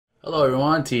Hello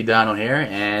everyone, t-dyno here,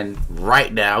 and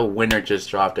right now, Winner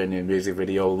just dropped their new music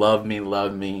video, Love Me,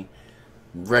 Love Me.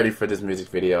 Ready for this music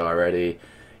video already.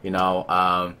 It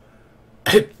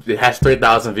has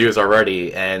 3,000 views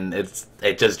already, and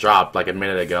it just dropped like a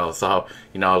minute ago. So,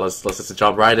 let's just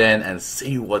jump right in and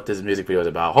see what this music video is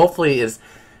about. Hopefully it's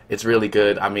really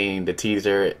good. I mean, the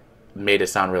teaser made it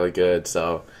sound really good,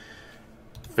 so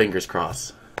fingers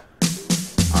crossed.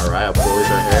 Alright, I'll pull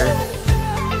these right here.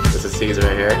 This is teaser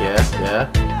right here, yeah.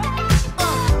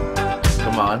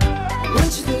 Come on.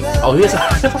 Oh, he has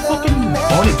a fucking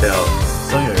ponytail.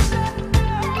 So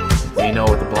Nino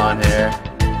with the blonde hair.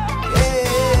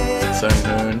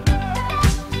 Sunghoon.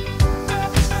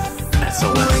 That's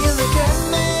so nice.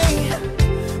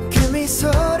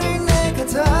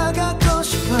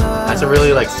 That's a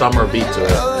really like summer beat to it.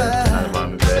 Kind of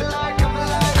on a bit.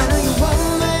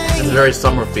 There's a very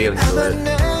summer feeling to it.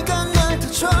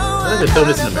 I think they filmed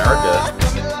this in America.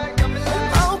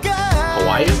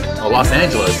 Hawaii? Oh, Los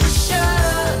Angeles.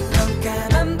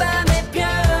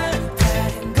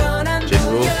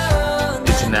 Jinwoo,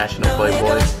 international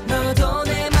playboy.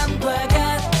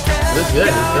 Looks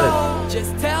good,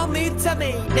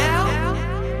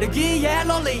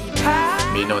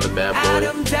 Nino the bad boy.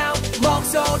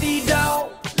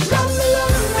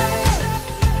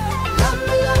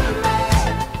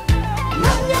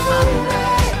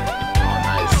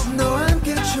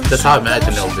 That's how I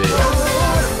imagine it'll be. I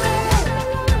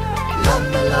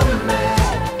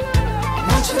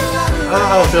don't know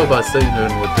how I feel about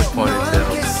Sunghoon with this ponytail.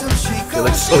 It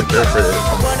looks so different.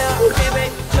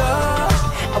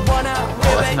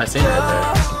 Oh, that's a nice scene right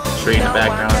there. Tree in the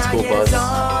background, school bus.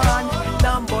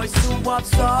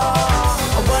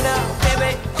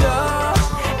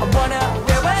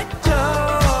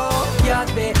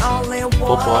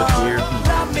 Football gear.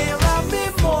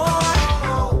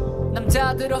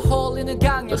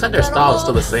 Looks like their style is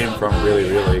still the same from really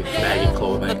baggy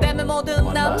clothing.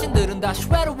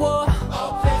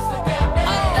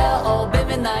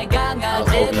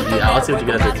 I'll see what you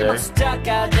guys did there.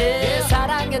 Damn,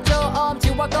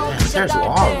 his hair's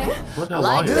long. Look how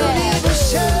long it is.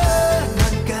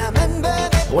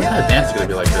 What kind of dance is gonna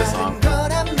be like this song?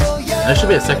 And there should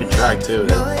be a second track too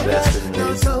that's been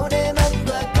released.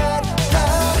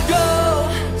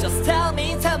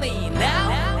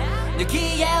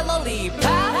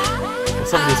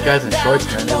 Some of these guys in shorts,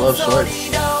 man, they love shorts.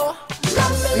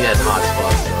 Yeah, it's hot as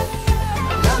fuck,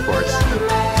 so of course.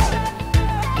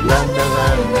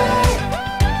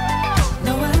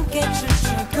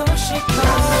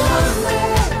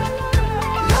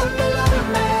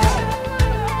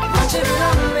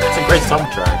 It's a great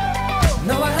soundtrack.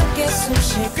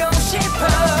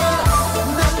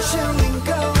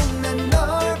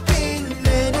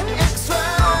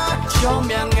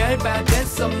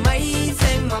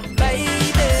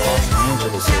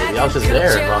 I was just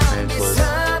there in Los Angeles.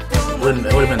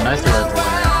 It would have been nice to run to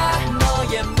Winner.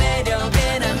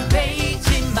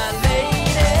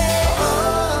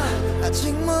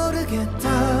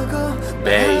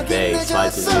 Bay,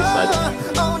 slide to Z, slide to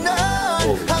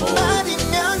oh.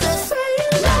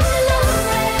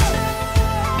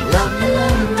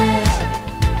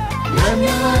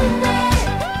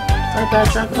 Not a bad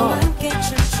track at all.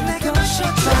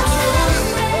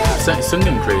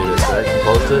 Sunghoon created this, right?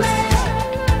 Composed this.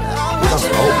 He's on the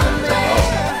road, man.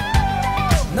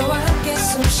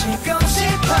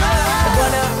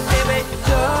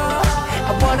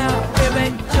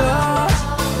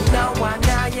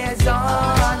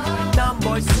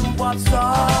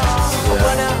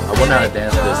 I wonder how to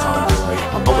dance to this song. Like,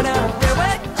 I'm hoping for.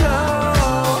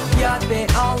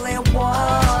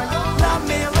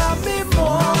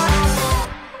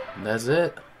 That's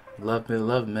it. Love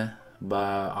me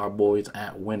by our boys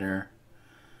at Winner.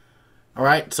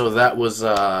 Alright, so that was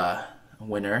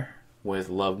Winner with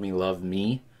Love Me, Love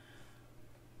Me.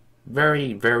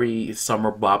 Very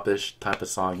summer bop-ish type of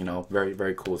song,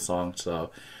 very cool song. So,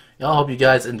 I hope you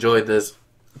guys enjoyed this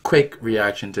quick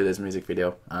reaction to this music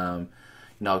video.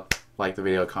 Like the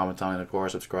video, comment on it, of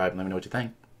course, subscribe, and let me know what you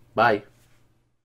think. Bye.